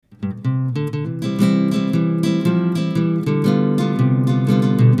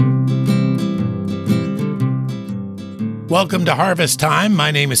Welcome to Harvest Time.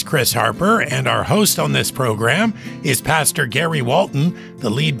 My name is Chris Harper, and our host on this program is Pastor Gary Walton, the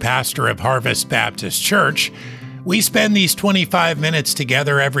lead pastor of Harvest Baptist Church. We spend these 25 minutes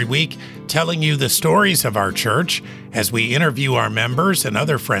together every week telling you the stories of our church as we interview our members and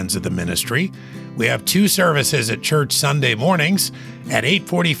other friends of the ministry. We have two services at church Sunday mornings at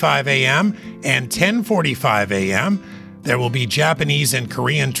 8:45 a.m. and 10:45 a.m. There will be Japanese and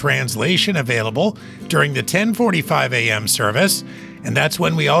Korean translation available during the 10:45 a.m. service, and that's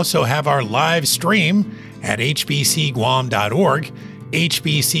when we also have our live stream at hbcguam.org,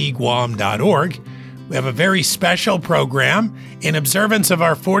 hbcguam.org. We have a very special program in observance of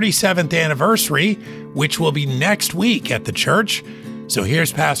our 47th anniversary, which will be next week at the church. So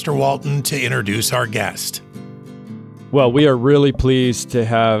here's Pastor Walton to introduce our guest. Well, we are really pleased to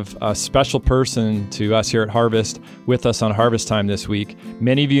have a special person to us here at Harvest with us on Harvest Time this week.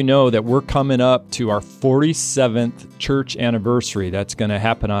 Many of you know that we're coming up to our 47th church anniversary. That's going to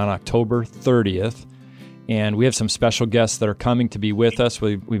happen on October 30th. And we have some special guests that are coming to be with us.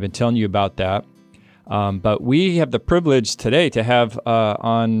 We've been telling you about that. But we have the privilege today to have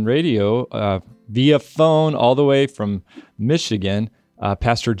on radio via phone all the way from Michigan,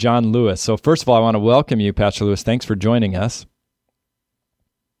 Pastor John Lewis. So first of all, I want to welcome you, Pastor Lewis. Thanks for joining us.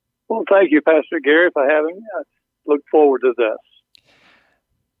 Well, thank you, Pastor Gary, for having me. I look forward to this.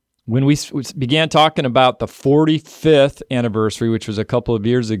 When we began talking about the 45th anniversary, which was a couple of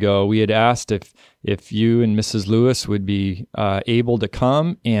years ago, we had asked if you and Mrs. Lewis would be able to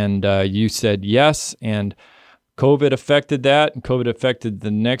come, and you said yes, and COVID affected that, and COVID affected the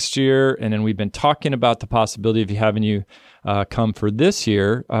next year, and then we've been talking about the possibility of having you come for this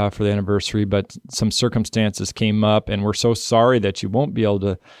year for the anniversary, but some circumstances came up, and we're so sorry that you won't be able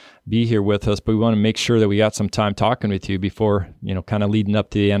to be here with us, but we want to make sure that we got some time talking with you before, kind of leading up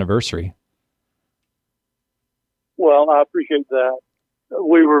to the anniversary. Well, I appreciate that.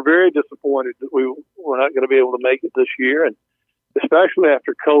 We were very disappointed that we were not going to be able to make it this year, and especially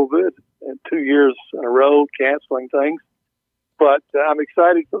after COVID and 2 years in a row canceling things. But I'm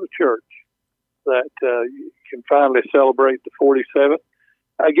excited for the church that you can finally celebrate the 47th.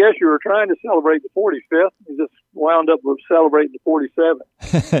 I guess you were trying to celebrate the 45th. You just wound up with celebrating the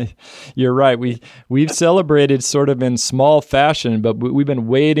 47th. You're right. We've celebrated sort of in small fashion, but we've been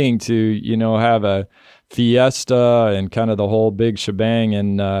waiting to, have a fiesta and kind of the whole big shebang.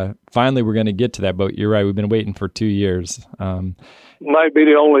 And finally, we're going to get to that. But you're right. We've been waiting for 2 years. Might be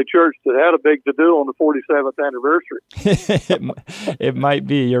the only church that had a big to-do on the 47th anniversary. It might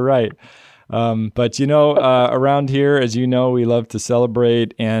be. You're right. But around here, as you know, we love to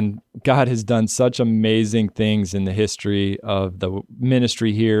celebrate, and God has done such amazing things in the history of the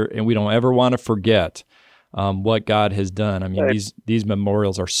ministry here, and we don't ever want to forget what God has done. I mean, these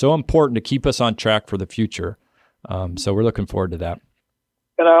memorials are so important to keep us on track for the future. So we're looking forward to that.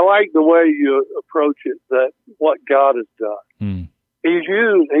 And I like the way you approach it, that what God has done. He's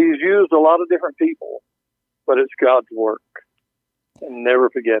used a lot of different people, but it's God's work, and never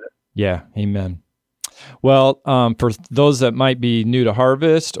forget it. Yeah, amen. Well, for those that might be new to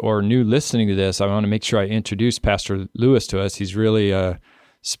Harvest or new listening to this, I want to make sure I introduce Pastor Lewis to us. He's really a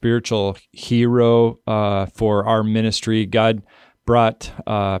spiritual hero for our ministry. God brought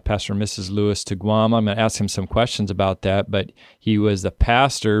Pastor and Mrs. Lewis to Guam. I'm going to ask him some questions about that, but he was the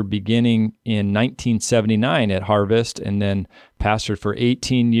pastor beginning in 1979 at Harvest, and then pastored for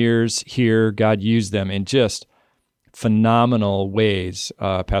 18 years here. God used them in just phenomenal ways.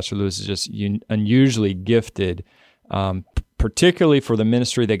 Pastor Lewis is just unusually gifted, particularly for the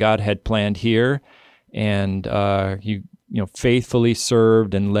ministry that God had planned here, and he faithfully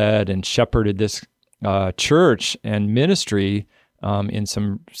served and led and shepherded this church and ministry in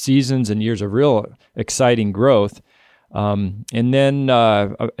some seasons and years of real exciting growth. And then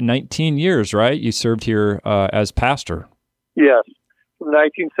 19 years, right? You served here as pastor. Yes, from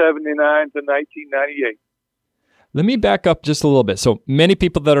 1979 to 1998. Let me back up just a little bit. So many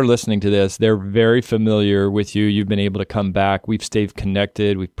people that are listening to this, they're very familiar with you. You've been able to come back. We've stayed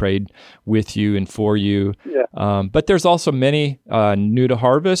connected. We've prayed with you and for you. Yeah. But there's also many new to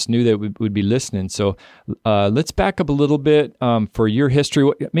Harvest, new that would be listening. So let's back up a little bit for your history,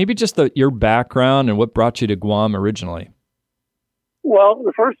 maybe just your background and what brought you to Guam originally. Well,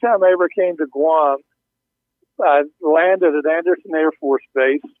 the first time I ever came to Guam, I landed at Andersen Air Force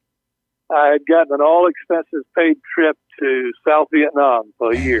Base. I had gotten an all-expenses paid trip to South Vietnam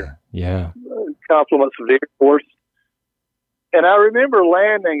for a year. Yeah. Compliments of the Air Force. And I remember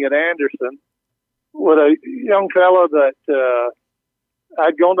landing at Andersen with a young fellow that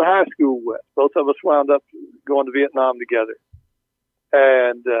I'd gone to high school with. Both of us wound up going to Vietnam together.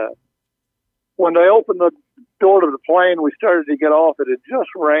 And when they opened door to the plane, we started to get off. It had just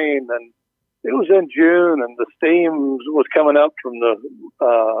rained, and it was in June, and the steam was coming up from the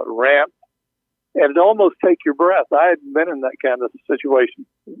ramp, and it almost take your breath. I hadn't been in that kind of situation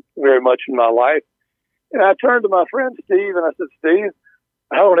very much in my life. And I turned to my friend Steve, and I said, Steve,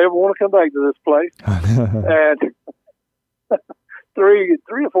 I don't ever want to come back to this place. And 3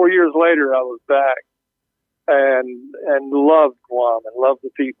 or 4 years later, I was back and loved Guam and loved the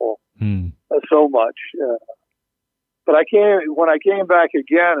people so much. But when I came back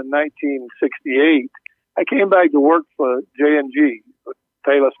again in 1968, I came back to work for J&G,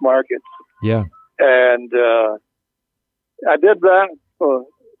 Payless Markets. Yeah. And I did that for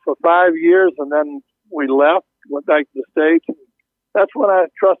 5 years, and then we left, went back to the States. That's when I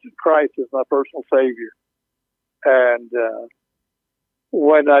trusted Christ as my personal Savior. And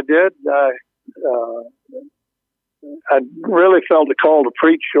when I did, I really felt a call to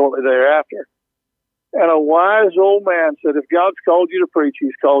preach shortly thereafter. And a wise old man said, if God's called you to preach,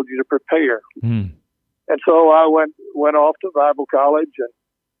 he's called you to prepare. And so I went off to Bible college, and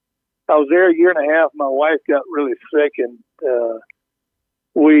I was there a year and a half. My wife got really sick, and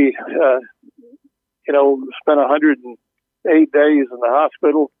we, spent 108 days in the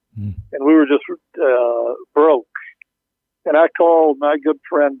hospital, and we were just broke. And I called my good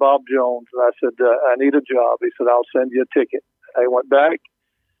friend Bob Jones, and I said, I need a job. He said, I'll send you a ticket. I went back,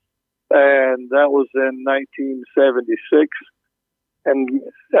 and that was in 1976. And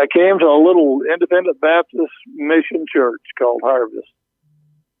I came to a little independent Baptist mission church called Harvest.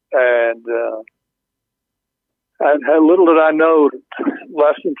 And little did I know,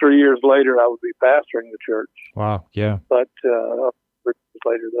 less than 3 years later, I would be pastoring the church. Wow, yeah. But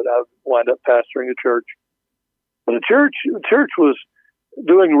later that I wound up pastoring a church. But the church was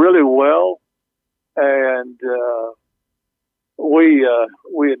doing really well, and we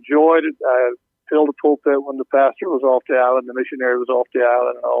enjoyed it. I filled the pulpit when the pastor was off the island, the missionary was off the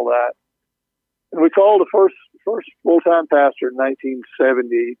island, and all that. And we called the first full-time pastor in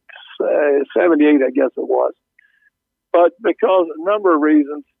 1978, I guess it was. But because of a number of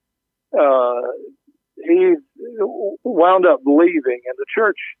reasons, he wound up leaving, and the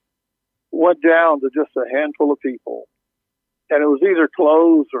church went down to just a handful of people. And it was either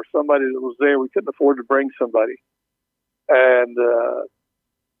closed or somebody that was there. We couldn't afford to bring somebody. And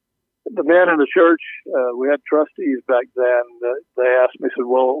the men in the church, we had trustees back then, they asked me, said,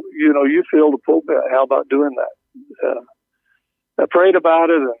 well, you fill the pulpit. How about doing that? I prayed about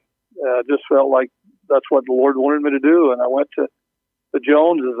it, and just felt like that's what the Lord wanted me to do. And I went to the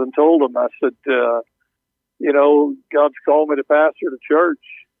Joneses and told them, I said, God's called me to pastor the church.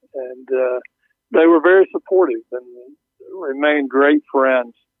 And they were very supportive and remain great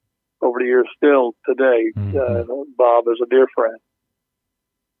friends over the years still today. Bob is a dear friend.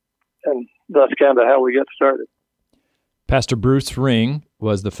 And that's kind of how we got started. Pastor Bruce Ring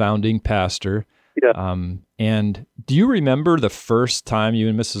was the founding pastor. Yeah. And do you remember the first time you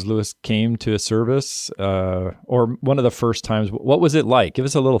and Mrs. Lewis came to a service, or one of the first times? What was it like? Give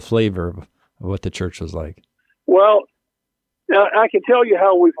us a little flavor of what the church was like. Well, I can tell you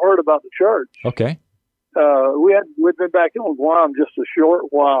how we've heard about the church. Okay. We'd been back in Guam just a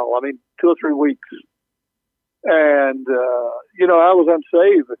short while. 2 or 3 weeks. And, I was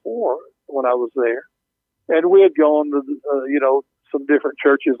unsaved before when I was there. And we had gone to, some different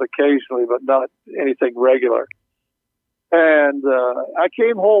churches occasionally, but not anything regular. And I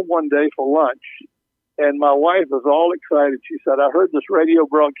came home one day for lunch, and my wife was all excited. She said, I heard this radio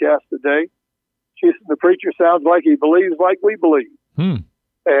broadcast today. She said, the preacher sounds like he believes like we believe. And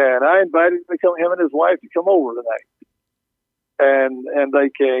I invited him and his wife to come over tonight. And they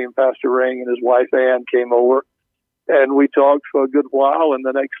came. Pastor Ring and his wife Ann came over, and we talked for a good while. And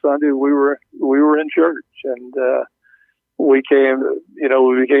the next Sunday we were in church, and we became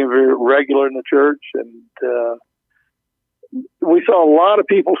very regular in the church, and we saw a lot of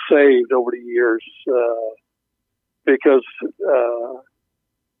people saved over the years because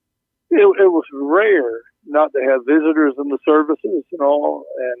it was rare not to have visitors in the services and all,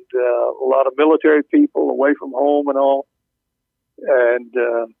 and a lot of military people away from home and all. And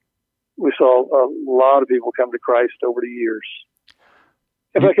we saw a lot of people come to Christ over the years.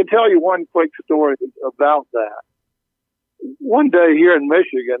 If I could tell you one quick story about that. One day here in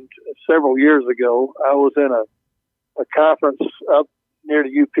Michigan, several years ago, I was in a conference up near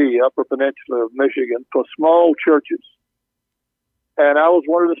the UP, Upper Peninsula of Michigan, for small churches. And I was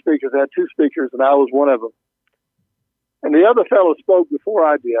one of the speakers. I had 2 speakers, and I was one of them. And the other fellow spoke before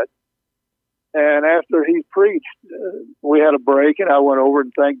I did. And after he preached, we had a break, and I went over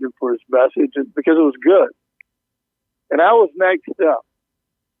and thanked him for his message because it was good. And I was next up.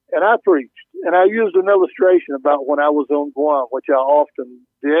 and I preached. And I used an illustration about when I was on Guam, which I often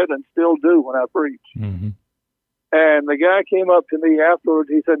did and still do when I preach. Mm-hmm. And the guy came up to me afterwards.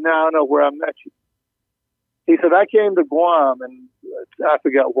 He said, "Now I know where I met you." He said, "I came to Guam," and I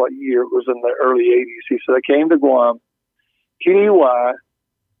forgot what year. It was in the early 80s. He said, "I came to Guam, KY,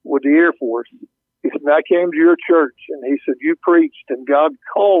 with the Air Force." He said, "I came to your church," and he said, "You preached, and God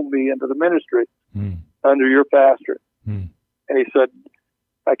called me into the ministry under your pastor." And he said,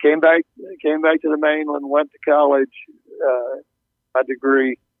 I came back to the mainland, went to college, my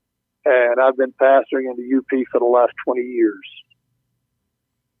degree, and I've been pastoring in the UP for the last 20 years.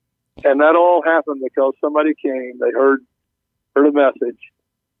 And that all happened because somebody came, they heard a message,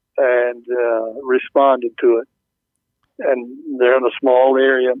 and responded to it. And they're in a small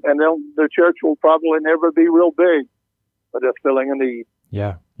area, and their church will probably never be real big, but they're filling a need.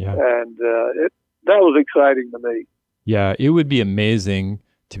 Yeah. And that was exciting to me. Yeah, it would be amazing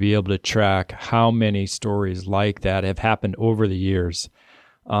to be able to track how many stories like that have happened over the years.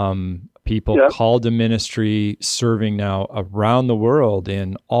 People called to ministry, serving now around the world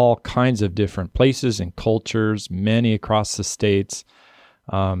in all kinds of different places and cultures, many across the states.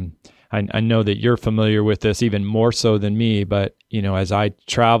 I know that you're familiar with this even more so than me, but as I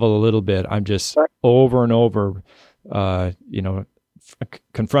travel a little bit, I'm just over and over,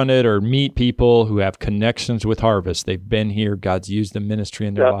 confronted or meet people who have connections with Harvest. They've been here. God's used the ministry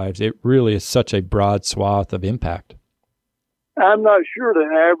in their lives. It really is such a broad swath of impact. I'm not sure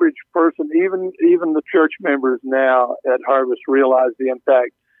the average person, even the church members now at Harvest, realize the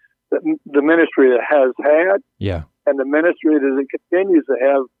impact that the ministry has had, and the ministry that it continues to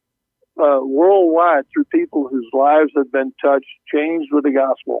have worldwide through people whose lives have been touched, changed with the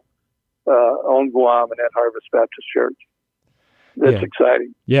gospel on Guam and at Harvest Baptist Church. That's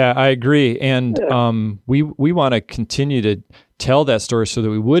exciting. Yeah, I agree. And we want to continue to tell that story so that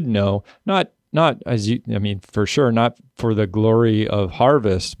we would know, not for sure, not for the glory of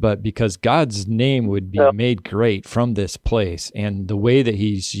Harvest, but because God's name would be made great from this place. And the way that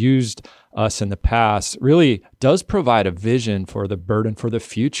he's used us in the past really does provide a vision for the burden for the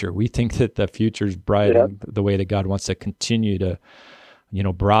future. We think that the future is bright in the way that God wants to continue to,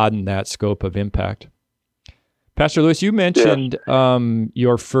 broaden that scope of impact. Pastor Lewis, you mentioned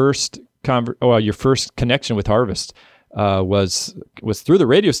your first connection with Harvest was through the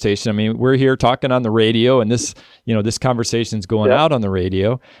radio station. I mean, we're here talking on the radio, and this conversation's going out on the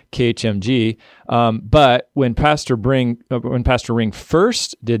radio, KHMG. But when Pastor Ring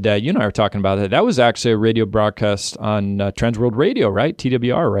first did that, you and I were talking about that was actually a radio broadcast on Trans World Radio, right?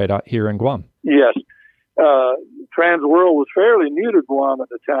 TWR, right out here in Guam. Yes. Trans World was fairly new to Guam at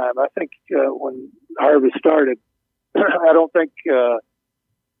the time. I think when Harvest started, I don't think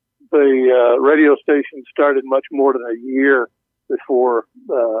the radio station started much more than a year before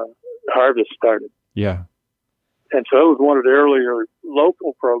Harvest started. Yeah. And so it was one of the earlier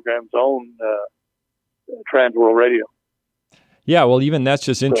local programs on Trans World Radio. Yeah, well, even that's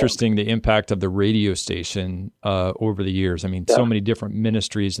just interesting, the impact of the radio station over the years. I mean, so many different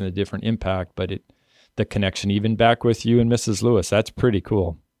ministries and a different impact, but the connection even back with you and Mrs. Lewis, that's pretty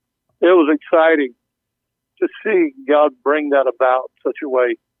cool. It was exciting to see God bring that about such a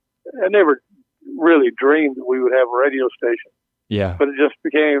way. I never really dreamed that we would have a radio station. Yeah. But it just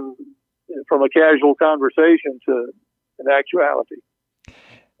became from a casual conversation to an actuality.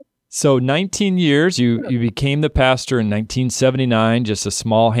 So 19 years, you became the pastor in 1979, just a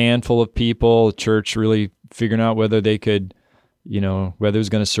small handful of people, the church really figuring out whether they could, whether it was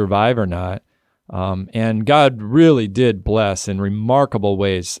going to survive or not. And God really did bless in remarkable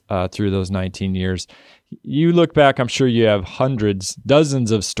ways through those 19 years. You look back, I'm sure you have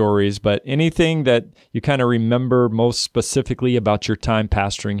dozens of stories, but anything that you kind of remember most specifically about your time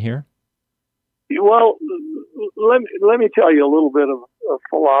pastoring here? Well, let me tell you a little bit of a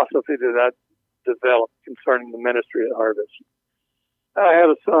philosophy that I developed concerning the ministry at Harvest. I had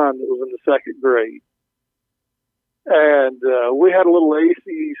a son that was in the second grade, and we had a little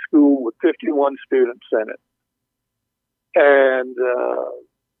ACE school with 51 students in it. And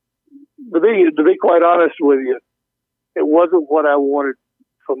to be quite honest with you, it wasn't what I wanted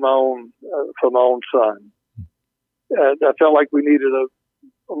for my own son. I felt like we needed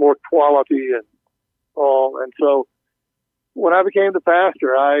a more quality and all. And so when I became the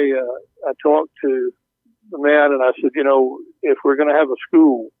pastor, I talked to the man and I said, if we're going to have a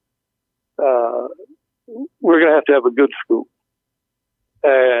school, we're going to have a good school.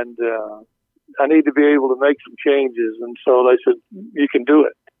 And I need to be able to make some changes. And so they said, you can do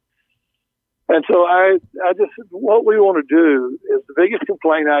it. And so I just said, what we want to do is the biggest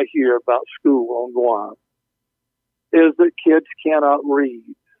complaint I hear about school on Guam is that kids cannot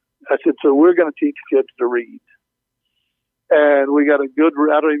read. I said, so we're going to teach kids to read. And we got a good,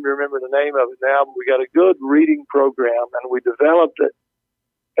 I don't even remember the name of it now, but we got a good reading program, and we developed it.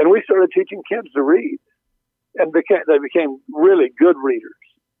 And we started teaching kids to read. And they became really good readers.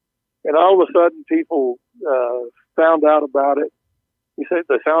 And all of a sudden, people found out about it. You say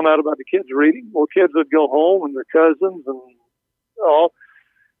they found out about the kids reading. Well, kids would go home, and their cousins and all,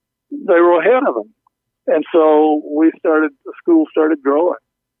 they were ahead of them. And so the school started growing.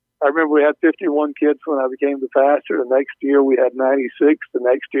 I remember we had 51 kids when I became the pastor. The next year we had 96. The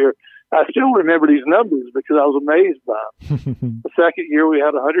next year, I still remember these numbers because I was amazed by them. The second year we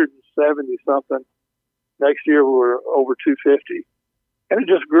had 170 something. Next year we were over 250. And it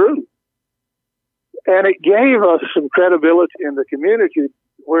just grew. And it gave us some credibility in the community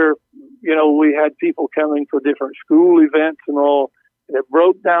where, we had people coming for different school events and all. And it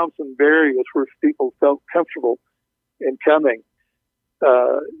broke down some barriers where people felt comfortable in coming.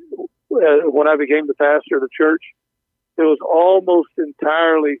 When I became the pastor of the church, it was almost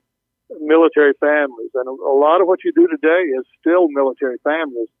entirely military families. And a lot of what you do today is still military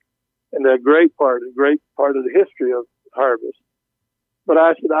families. And they're a great part of the history of Harvest. But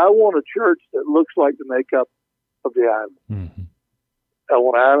I said, I want a church that looks like the makeup of the island. Mm-hmm. I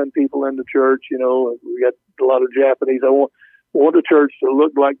want island people in the church, we got a lot of Japanese. I want a church to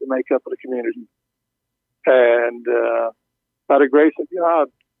look like the makeup of the community. And by the grace of God,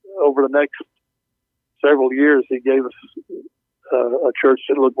 over the next several years, he gave us a church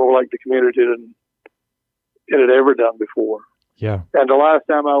that looked more like the community than it had ever done before. Yeah. And the last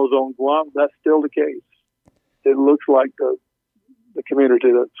time I was on Guam, that's still the case. It looks like the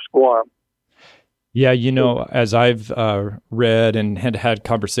community that's Guam. Yeah, as I've read and had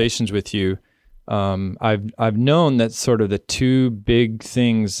conversations with you, I've known that sort of the two big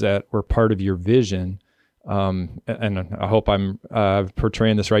things that were part of your vision, and I hope I'm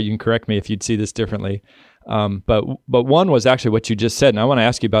portraying this right. You can correct me if you'd see this differently. But one was actually what you just said, and I want to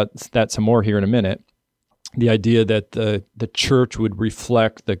ask you about that some more here in a minute. The idea that the church would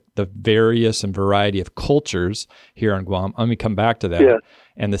reflect the various and variety of cultures here on Guam. Let me come back to that. Yeah.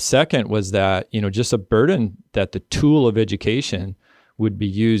 And the second was that, just a burden that the tool of education would be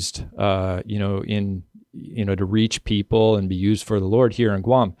used, to reach people and be used for the Lord here in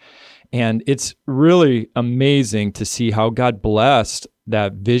Guam. And it's really amazing to see how God blessed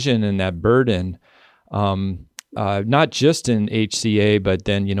that vision and that burden, not just in HCA, but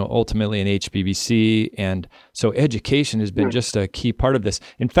then, ultimately in HBBC. And so education has been just a key part of this.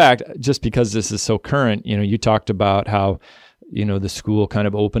 In fact, just because this is so current, you talked about how, the school kind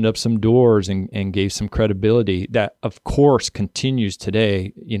of opened up some doors and gave some credibility that, of course, continues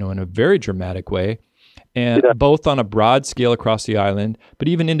today, in a very dramatic way. And both on a broad scale across the island, but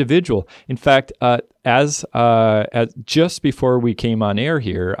even individual. In fact, as just before we came on air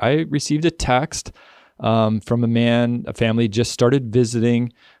here, I received a text from a family just started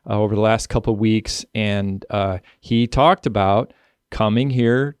visiting over the last couple of weeks, and he talked about coming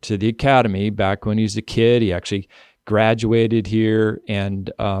here to the academy back when he was a kid. He actually graduated here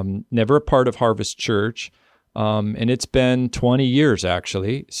and never a part of Harvest Church, and it's been 20 years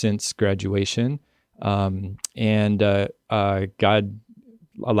actually since graduation. And God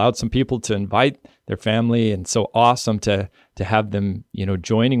allowed some people to invite their family, and so awesome to have them,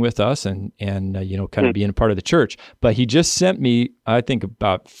 joining with us and kind of being a part of the church. But he just sent me, I think,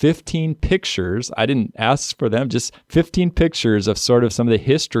 about 15 pictures. I didn't ask for them, just 15 pictures of sort of some of the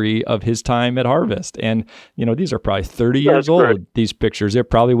history of his time at Harvest. And, these are probably 30 years old, these pictures. They're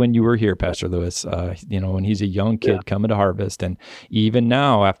probably when you were here, Pastor Lewis, when he's a young kid coming to Harvest. And even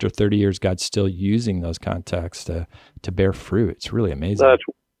now, after 30 years, God's still using those contexts to bear fruit. It's really amazing.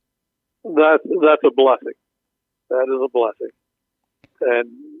 That's a blessing. That is a blessing. And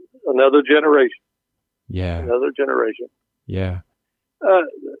another generation. Yeah. Another generation. Yeah.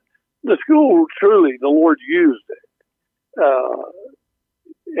 The school, truly, the Lord used it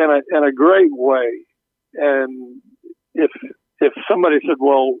in a great way. And if somebody said,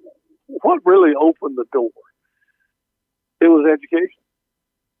 well, what really opened the door? It was education.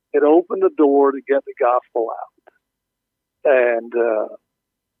 It opened the door to get the gospel out. And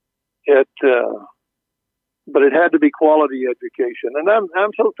but it had to be quality education, and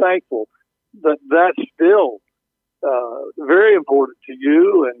I'm so thankful that that's still very important to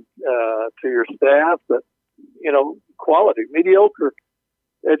you and to your staff. That quality, mediocre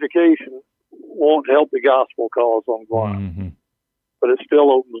education won't help the gospel cause on Guam, but it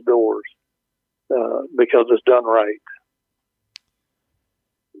still opens doors because it's done right.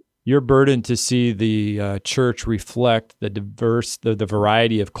 Your burden to see the church reflect the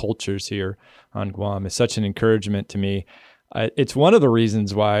variety of cultures here on Guam is such an encouragement to me. it's one of the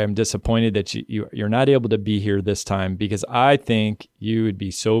reasons why I'm disappointed that you're not able to be here this time, because I think you would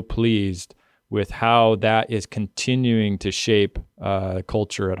be so pleased with how that is continuing to shape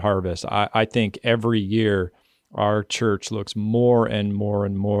culture at Harvest. I think every year our church looks more and more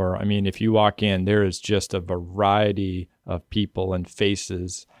and more. I mean, if you walk in, there is just a variety of people and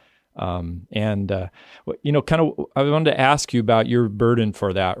faces. Kind of, I wanted to ask you about your burden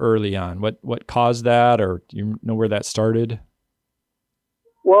for that early on. What caused that, or do you know where that started?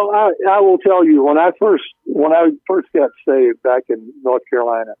 Well, I will tell you, when I first got saved back in North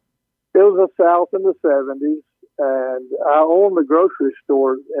Carolina, it was the South in the 70s, and I owned the grocery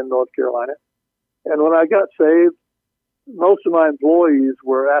store in North Carolina. And when I got saved, most of my employees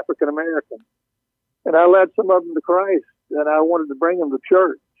were African American, and I led some of them to Christ, and I wanted to bring them to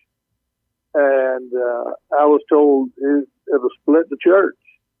church. And I was told it would split the church.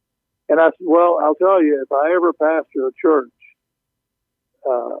 And I said, well, I'll tell you, if I ever pastor a church,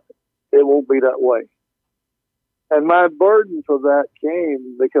 it won't be that way. And my burden for that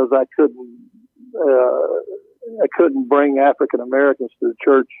came because I couldn't bring African Americans to the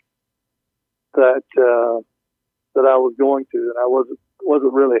church that I was going to, and I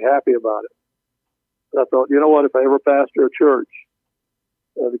wasn't really happy about it. I thought, you know what, if I ever pastor a church,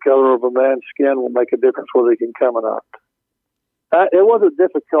 the color of a man's skin will make a difference whether he can come or not. It wasn't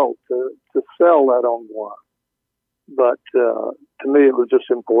difficult to sell that on one, but to me it was just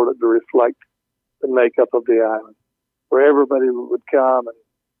important to reflect the makeup of the island, where everybody would come and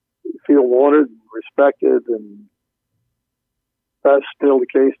feel wanted and respected, and that's still the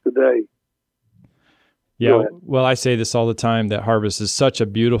case today. Yeah, well, I say this all the time, that Harvest is such a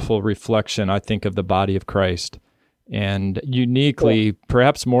beautiful reflection, I think, of the body of Christ. And uniquely,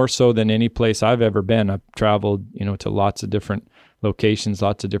 perhaps more so than any place I've ever been, I've traveled, to lots of different locations,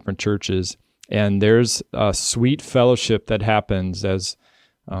 lots of different churches, and there's a sweet fellowship that happens as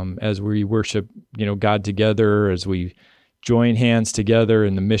we worship, God together, as we join hands together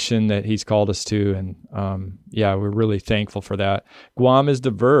in the mission that He's called us to, and we're really thankful for that. Guam is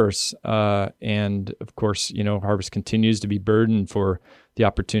diverse, and of course, Harvest continues to be burdened for the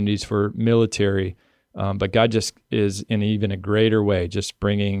opportunities for military. But God just is in even a greater way, just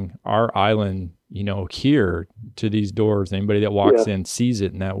bringing our island, here to these doors. Anybody that walks in sees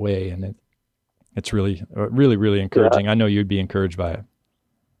it in that way, and it's really, really, really encouraging. I know you'd be encouraged by it.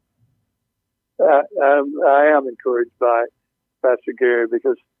 I am encouraged by Pastor Gary,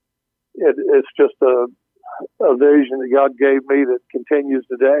 because it's just a vision that God gave me that continues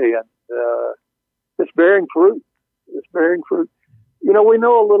today, and it's bearing fruit. It's bearing fruit. We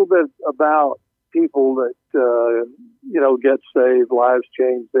know a little bit about people that, get saved, lives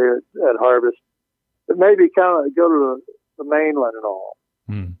changed there at Harvest, but maybe kind of go to the mainland and all.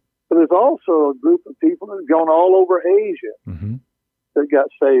 Mm. But there's also a group of people that have gone all over Asia that got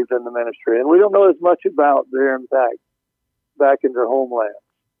saved in the ministry. And we don't know as much about their impact back in their homelands.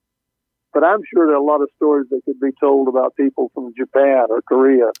 But I'm sure there are a lot of stories that could be told about people from Japan or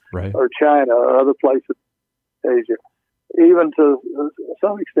Korea or China or other places in Asia. Even to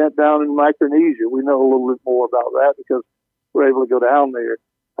some extent down in Micronesia. We know a little bit more about that because we're able to go down there.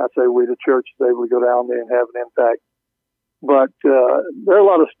 I say we, the church, is able to go down there and have an impact. But there are a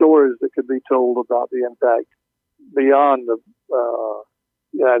lot of stories that could be told about the impact beyond the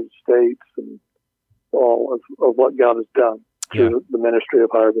United States and all of what God has done through the ministry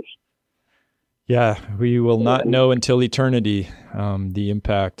of Harvest. Yeah, we will not know until eternity the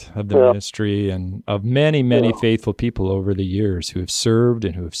impact of the ministry and of many, many faithful people over the years who have served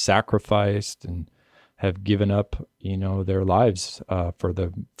and who have sacrificed and have given up, their lives for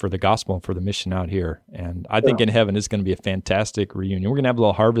the gospel and for the mission out here. And I think in heaven it's going to be a fantastic reunion. We're going to have a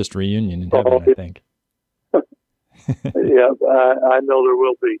little Harvest reunion in heaven, I think. I know there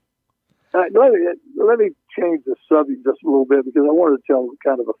will be. Let me change the subject just a little bit, because I wanted to tell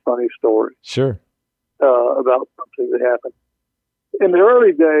kind of a funny story. Sure. About something that happened. In the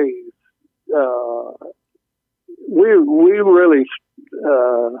early days, we really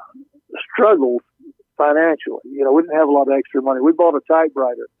struggled financially. We didn't have a lot of extra money. We bought a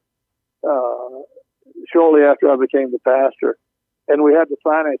typewriter shortly after I became the pastor, and we had to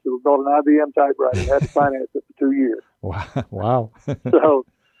finance it. We bought an IBM typewriter. We had to finance it for 2 years. Wow. So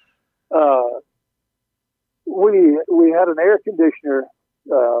we had an air conditioner.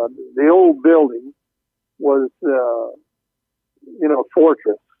 The old building was, a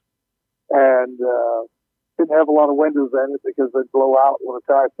fortress, and didn't have a lot of windows in it because they'd blow out when a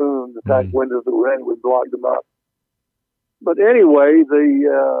typhoon. The type windows that were in would block them up. But anyway,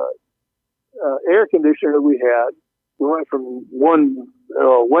 the air conditioner that we had, we went from one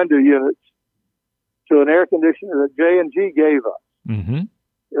window units to an air conditioner that J&G gave us. Mm-hmm.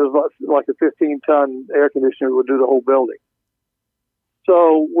 It was like a 15-ton air conditioner that would do the whole building.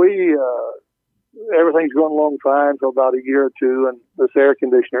 So everything's going along fine for about a year or two, and this air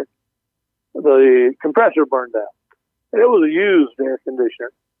conditioner, the compressor burned out. And it was a used air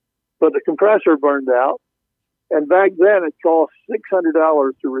conditioner, but the compressor burned out. And back then, it cost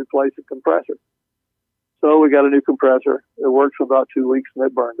 $600 to replace a compressor. So we got a new compressor. It worked for about 2 weeks, and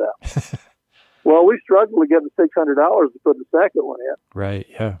it burned out. Well, we struggled to get the $600 to put the second one in. Right,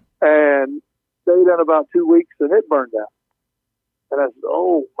 yeah. And stayed in about 2 weeks, and it burned out. And I said,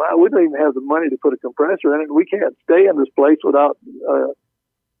 oh, wow, we don't even have the money to put a compressor in it. We can't stay in this place without,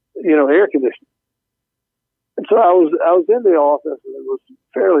 air conditioning. And so I was in the office, and it was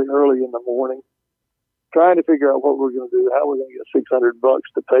fairly early in the morning, trying to figure out what we're going to do, how we're going to get $600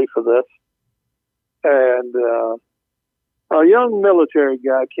 to pay for this. And a young military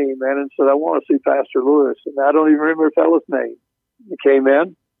guy came in and said, I want to see Pastor Lewis. And I don't even remember the fellow's name. He came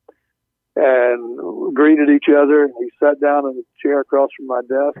in and greeted each other, and he sat down in a chair across from my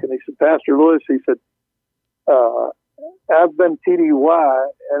desk, and he said, Pastor Lewis, he said, I've been TDY,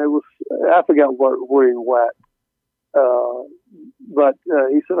 and it was, I forgot where he went. But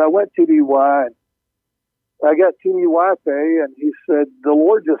he said, I went TDY, and I got TDY pay, and he said, the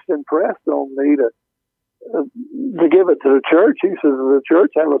Lord just impressed on me to give it to the church. He says, the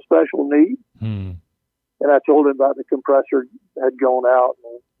church have a special need. And I told him about the compressor had gone out,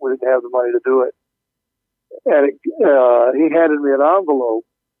 and we didn't have the money to do it. And he handed me an envelope,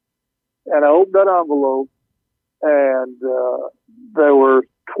 and I opened that envelope, and there were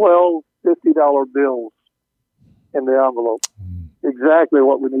 12 $50 bills in the envelope, exactly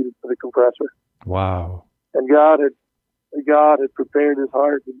what we needed for the compressor. Wow. And God had prepared his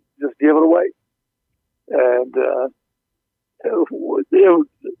heart to just give it away. And it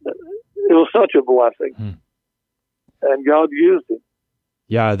was such a blessing. And God used it.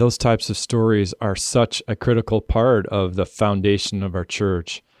 Yeah, those types of stories are such a critical part of the foundation of our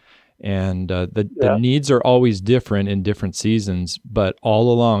church. And the needs are always different in different seasons, but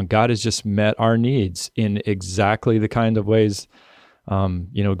all along, God has just met our needs in exactly the kind of ways,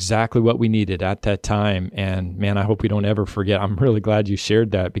 exactly what we needed at that time. And man, I hope we don't ever forget. I'm really glad you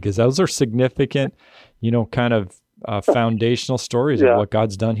shared that, because those are significant, kind of foundational stories of what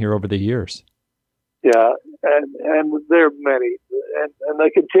God's done here over the years. Yeah. And there are many, and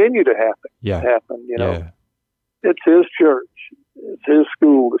they continue to happen. It's his church. It's his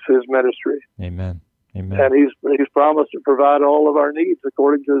school. It's his ministry. Amen. And he's promised to provide all of our needs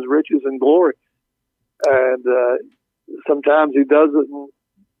according to his riches and glory. And sometimes he does it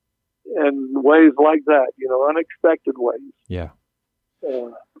in ways like that, unexpected ways. Yeah.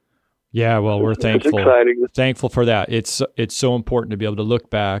 Well, we're thankful. It's exciting. Thankful for that. It's so important to be able to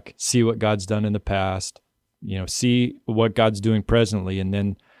look back, see what God's done in the past, see what God's doing presently, and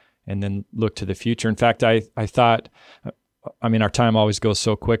then look to the future. In fact, I thought, our time always goes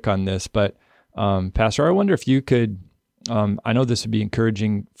so quick on this, but Pastor, I wonder if you could, I know this would be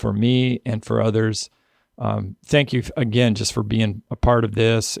encouraging for me and for others. Thank you again just for being a part of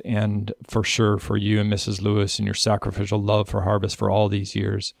this, and for sure for you and Mrs. Lewis and your sacrificial love for Harvest for all these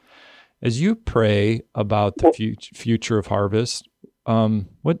years. As you pray about the future of Harvest,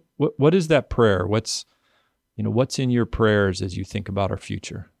 what is that prayer? What's in your prayers as you think about our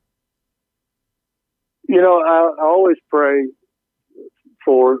future? I always pray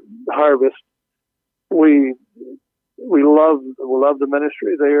for Harvest. We love the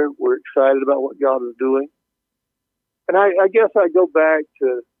ministry there. We're excited about what God is doing. And I guess I go back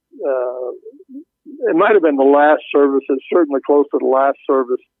to, it might have been the last service. It's certainly close to the last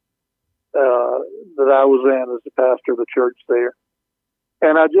service that I was in as the pastor of the church there.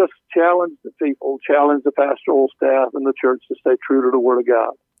 And I just challenge the people, challenge the pastoral staff and the church to stay true to the Word of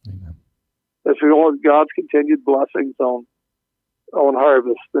God. Amen. If you want God's continued blessings on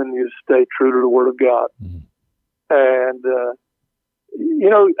Harvest, then you stay true to the Word of God. And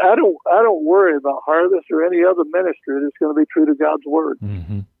I don't worry about Harvest or any other ministry that's going to be true to God's Word.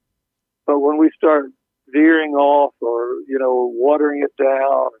 But when we start veering off or watering it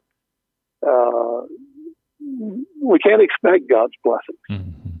down, we can't expect God's blessings.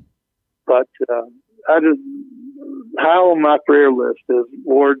 But high on my prayer list is,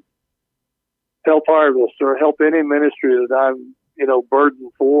 Lord, help Harvest or help any ministry that I'm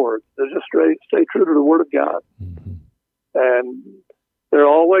burdened for. Just stay true to the Word of God. And there are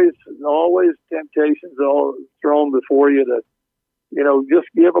always temptations all thrown before you to, just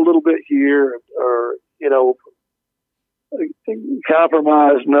give a little bit here or,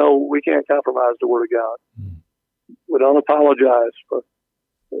 compromise. No, we can't compromise the Word of God. We don't apologize for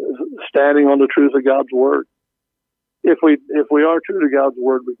standing on the truth of God's Word. If we are true to God's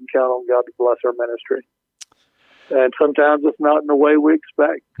Word, we can count on God to bless our ministry. And sometimes it's not in the way we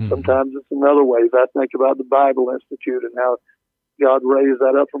expect. Mm-hmm. Sometimes it's in other ways. I think about the Bible Institute and how God raised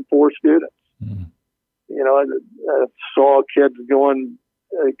that up from 4 students. Mm-hmm. You know, I saw kids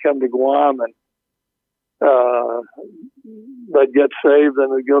come to Guam and they'd get saved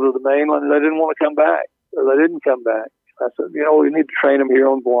and they'd go to the mainland and they didn't want to come back, or they didn't come back. I said, you know, we need to train them here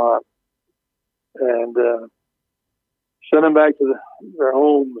on Guam and send them back to their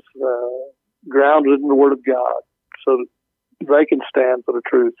homes, grounded in the Word of God, so that they can stand for the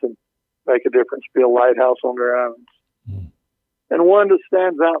truth and make a difference, be a lighthouse on their islands. Mm. And one that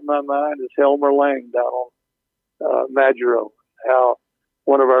stands out in my mind is Helmer Lang down on Majuro, how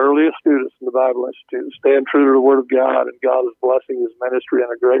one of our earliest students in the Bible Institute stand true to the Word of God, and God is blessing his ministry in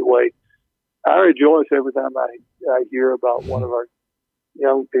a great way. I rejoice every time I hear about one of our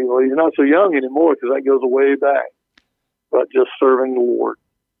young people. He's not so young anymore because that goes way back, but just serving the Lord.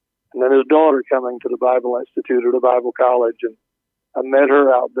 And then his daughter coming to the Bible Institute or the Bible College, and I met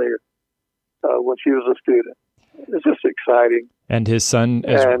her out there when she was a student. It's just exciting. And his son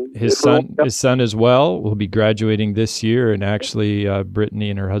as well will be graduating this year. And actually, Brittany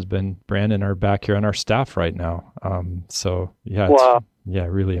and her husband Brandon are back here on our staff right now. So yeah, wow. Yeah,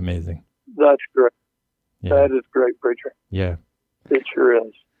 really amazing. That's great. Yeah. That is great, preacher. Yeah, it sure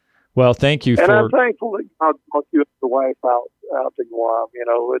is. Well, thank you. And I'm thankful that God brought you and the wife out to Guam. You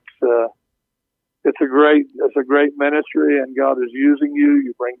know, it's a great ministry, and God is using you.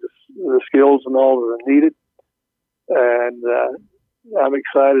 You bring the skills and all that are needed. And I'm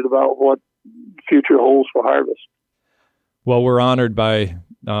excited about what the future holds for Harvest. Well, we're honored by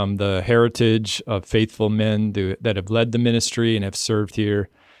the heritage of faithful men that have led the ministry and have served here.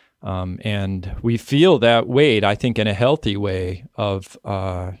 And we feel that weight, I think, in a healthy way of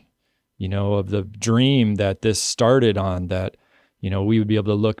the dream that this started on, that, we would be able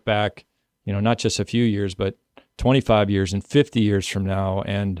to look back, not just a few years, but 25 years and 50 years from now.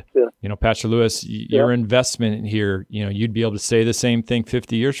 And, Pastor Lewis, your investment here, you'd be able to say the same thing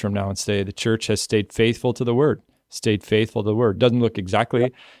 50 years from now and say the church has stayed faithful to the Word. Doesn't look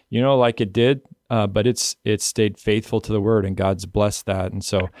exactly, like it did, but it's stayed faithful to the Word, and God's blessed that. And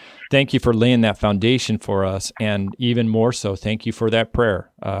so thank you for laying that foundation for us. And even more so, thank you for that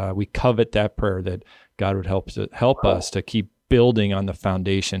prayer. We covet that prayer that God would help us to keep building on the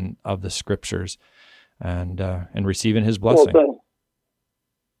foundation of the Scriptures and receiving His blessing. Well,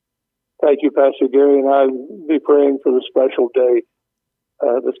 thank you, Pastor Gary, and I'll be praying for the special day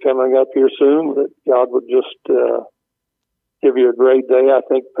that's coming up here soon, that God would just give you a great day. I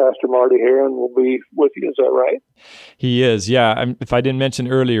think Pastor Marty Heron will be with you. Is that right? He is, yeah. If I didn't mention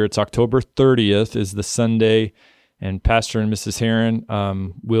earlier, it's October 30th is the Sunday, and Pastor and Mrs. Heron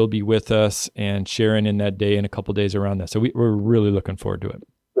will be with us and sharing in that day and a couple days around that. So we're really looking forward to it.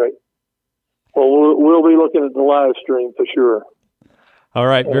 Great. Well, we'll be looking at the live stream for sure. All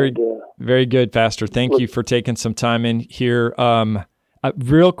right. Very good, Pastor. Thank you for taking some time in here.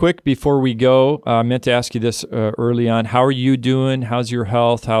 Real quick before we go, I meant to ask you this early on. How are you doing? How's your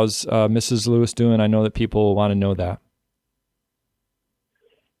health? How's Mrs. Lewis doing? I know that people want to know that.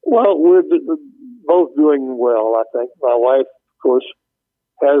 Well, we're both doing well, I think. My wife, of course,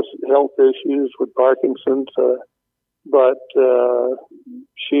 has health issues with Parkinson's, but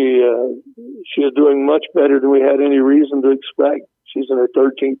she is doing much better than we had any reason to expect. She's in her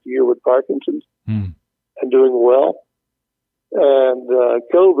 13th year with Parkinson's and doing well. And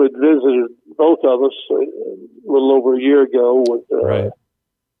COVID visited both of us a little over a year ago. Right.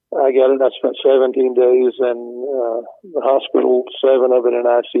 I spent 17 days in the hospital, 7 of it in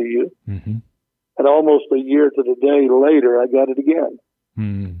ICU. Mm-hmm. And almost a year to the day later, I got it again.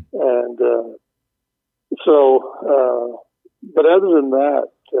 Mm. And but other than that,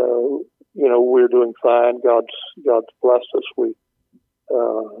 we're doing fine. God's blessed us. We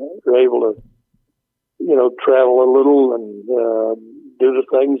are able to, travel a little and do the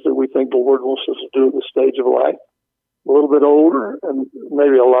things that we think the Lord wants us to do at this stage of life. A little bit older, and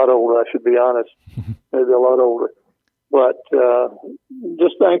maybe a lot older, I should be honest. Maybe a lot older. But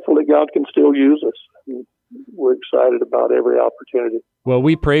just thankful that God can still use us. We're excited about every opportunity. Well,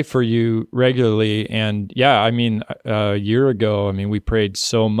 we pray for you regularly. And a year ago, we prayed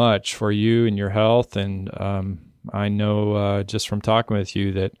so much for you and your health. And I know just from talking with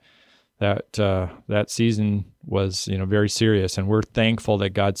you that season was, very serious. And we're thankful that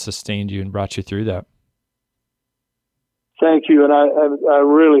God sustained you and brought you through that. Thank you. And I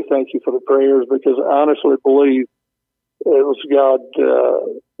really thank you for the prayers, because I honestly believe it was God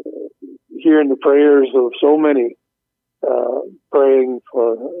hearing the prayers of so many praying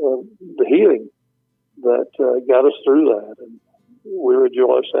for the healing that got us through that, and we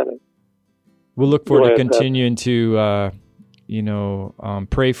rejoice in it. We'll look forward to continuing to,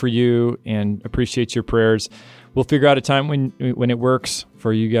 pray for you and appreciate your prayers. We'll figure out a time when it works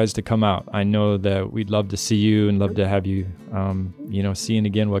for you guys to come out. I know that we'd love to see you and love to have you, seeing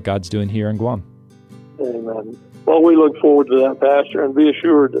again what God's doing here in Guam. Amen. Well, we look forward to that, Pastor, and be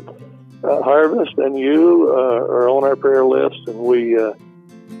assured that Harvest and you are on our prayer list, and we're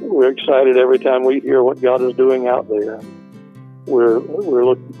excited every time we hear what God is doing out there. We're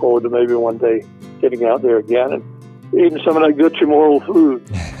looking forward to maybe one day getting out there again and eating some of that good Chamorro food.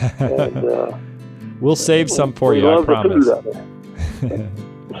 And, we'll save some for you, I promise. The food out there.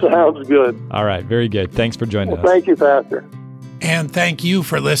 Sounds good. All right, very good. Thanks for joining us. Thank you, Pastor. And thank you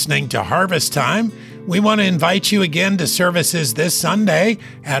for listening to Harvest Time. We want to invite you again to services this Sunday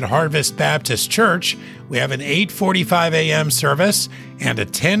at Harvest Baptist Church. We have an 8:45 a.m. service and a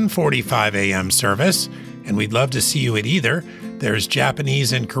 10:45 a.m. service, and we'd love to see you at either. There's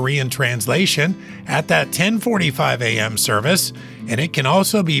Japanese and Korean translation at that 10:45 a.m. service, and it can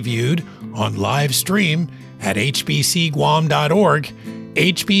also be viewed on live stream at hbcguam.org,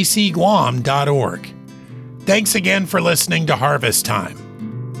 hbcguam.org. Thanks again for listening to Harvest Time.